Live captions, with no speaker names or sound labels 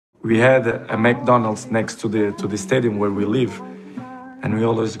we had a McDonald's next to the stadium where we live, and we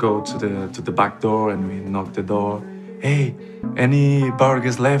always go to the back door and we knock the door. Hey, any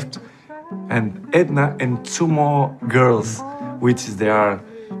burgers left? And Edna and two more girls, which they are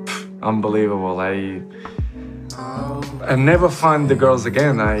unbelievable. I never find the girls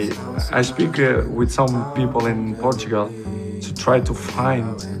again. I speak with some people in Portugal to try to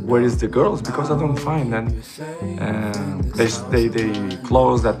find where is the girls because I don't find them. They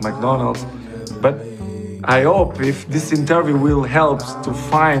closed at McDonald's, but I hope if this interview will help to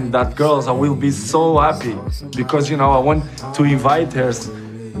find that girls, I will be so happy because I want to invite her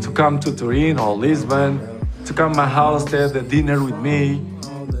to come to Turin or Lisbon, to come to my house, to have a dinner with me,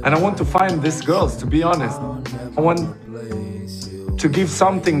 and I want to find these girls. To be honest, I want to give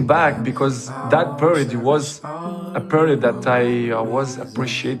something back because that period was a period that I was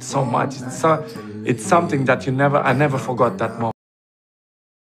appreciate so much. It's something that I never forgot that moment.